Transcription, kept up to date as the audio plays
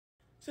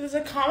So there's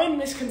a common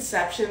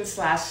misconception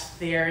slash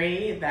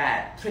theory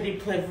that pretty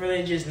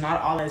privilege is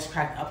not all that it's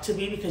cracked up to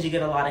be because you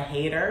get a lot of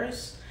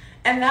haters.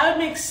 And that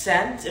would make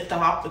sense if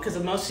because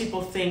most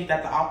people think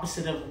that the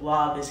opposite of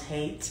love is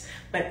hate,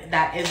 but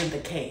that isn't the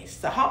case.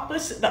 The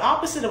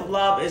opposite of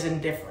love is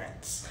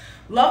indifference.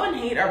 Love and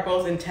hate are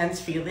both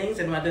intense feelings,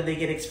 and whether they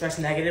get expressed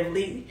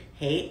negatively,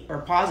 hate, or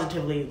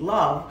positively,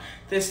 love,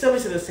 they're still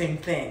basically the same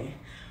thing.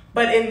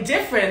 But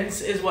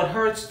indifference is what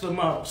hurts the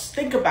most.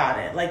 Think about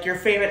it, like your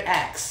favorite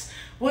ex.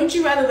 Wouldn't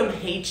you rather them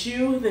hate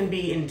you than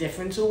be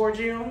indifferent towards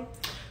you?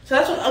 So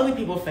that's what ugly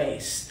people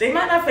face. They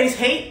might not face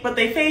hate, but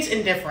they face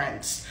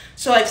indifference.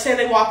 So like say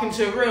they walk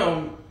into a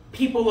room,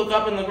 people look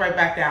up and look right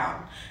back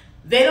down.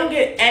 They don't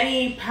get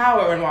any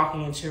power in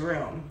walking into a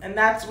room. And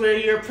that's where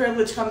your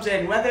privilege comes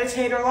in. Whether it's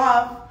hate or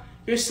love,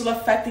 you're still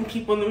affecting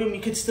people in the room. You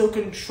can still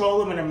control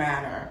them in a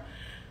manner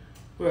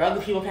where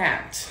other people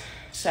can't.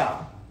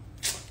 So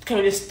can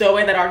we just throw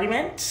away that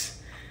argument?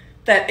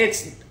 That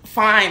it's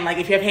fine, like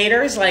if you have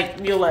haters, like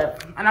you'll live.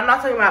 And I'm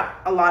not talking about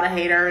a lot of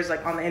haters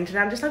like on the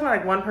internet. I'm just talking about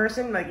like one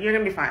person, like you're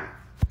gonna be fine.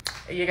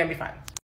 You're gonna be fine.